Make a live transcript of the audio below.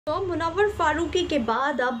तो मुनव्वर फारूकी के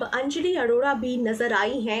बाद अब अंजलि अरोड़ा भी नजर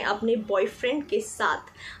आई हैं अपने बॉयफ्रेंड के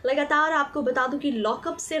साथ। लगातार आपको बता दूं कि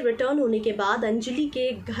लॉकअप से रिटर्न होने के बाद अंजलि के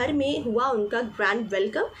घर में हुआ उनका ग्रैंड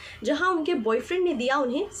वेलकम, जहां उनके बॉयफ्रेंड ने दिया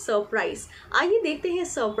उन्हें सरप्राइज। आइए देखते हैं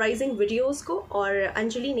सरप्राइजिंग वीडियोस को और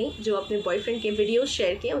अंजलि ने जो अपने बॉयफ्रेंड के वीडियोस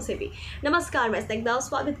शेयर किए उसे भी। नमस्कार, मैं स्निग्धा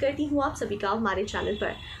स्वागत करती हूँ आप सभी का हमारे चैनल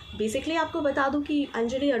पर। बेसिकली आपको बता दूं कि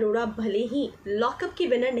अंजलि अरोड़ा भले ही लॉकअप की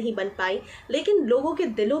विनर नहीं बन पाई, लेकिन लोगों के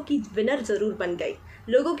दिलों की विनर जरूर बन गई।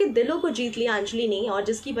 लोगों के दिलों को जीत लिया अंजलि ने, और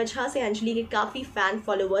जिसकी वजह से अंजलि के काफ़ी फैन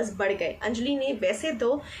फॉलोअर्स बढ़ गए। अंजलि ने वैसे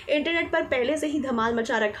तो इंटरनेट पर पहले से ही धमाल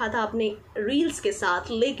मचा रखा था अपने रील्स के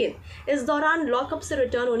साथ, लेकिन इस दौरान लॉकअप से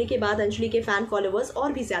रिटर्न होने के बाद अंजलि के फैन फॉलोअर्स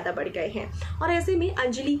और भी ज़्यादा बढ़ गए हैं। और ऐसे में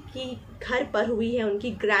अंजलि की घर पर हुई है उनकी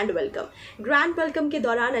ग्रैंड वेलकम के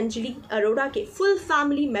दौरान अंजलि अरोड़ा के फुल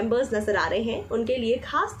फैमिली मेंबर्स नजर आ रहे हैं। उनके लिए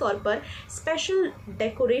खास तौर पर special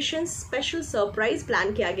decoration, special surprise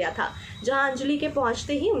plan किया गया था, जहां अंजलि के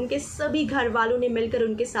पहुंचते ही उनके सभी घर वालों ने मिलकर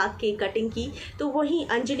उनके साथ केक कटिंग की। तो वहीं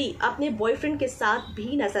अंजलि अपने बॉयफ्रेंड के साथ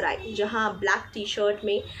भी नजर आई, जहां ब्लैक टी शर्ट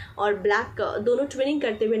में और ब्लैक दोनों ट्विनिंग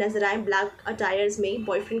करते हुए नजर आए। ब्लैक अटायर्स में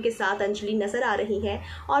बॉयफ्रेंड के साथ अंजलि नजर आ रही है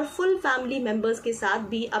और फुल फैमिली मेंबर्स के साथ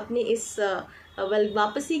भी अपने इस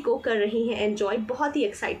वापसी को कर रही हैं एंजॉय, बहुत ही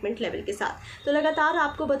एक्साइटमेंट लेवल के साथ। तो लगातार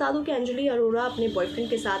आपको बता दूं कि अंजलि अरोड़ा अपने बॉयफ्रेंड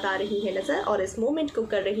के साथ आ रही है नजर और इस मोमेंट को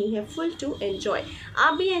कर रही हैं फुल टू एंजॉय।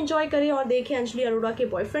 आप भी एंजॉय करें और देखें अंजलि अरोड़ा के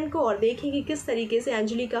बॉयफ्रेंड को, और देखें कि किस तरीके से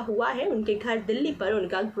अंजलि का हुआ है उनके घर दिल्ली पर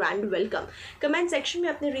उनका ग्रैंड वेलकम। कमेंट सेक्शन में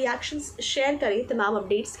अपने रिएक्शंस शेयर करें। तमाम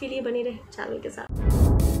अपडेट्स के लिए बने रहें चैनल के साथ।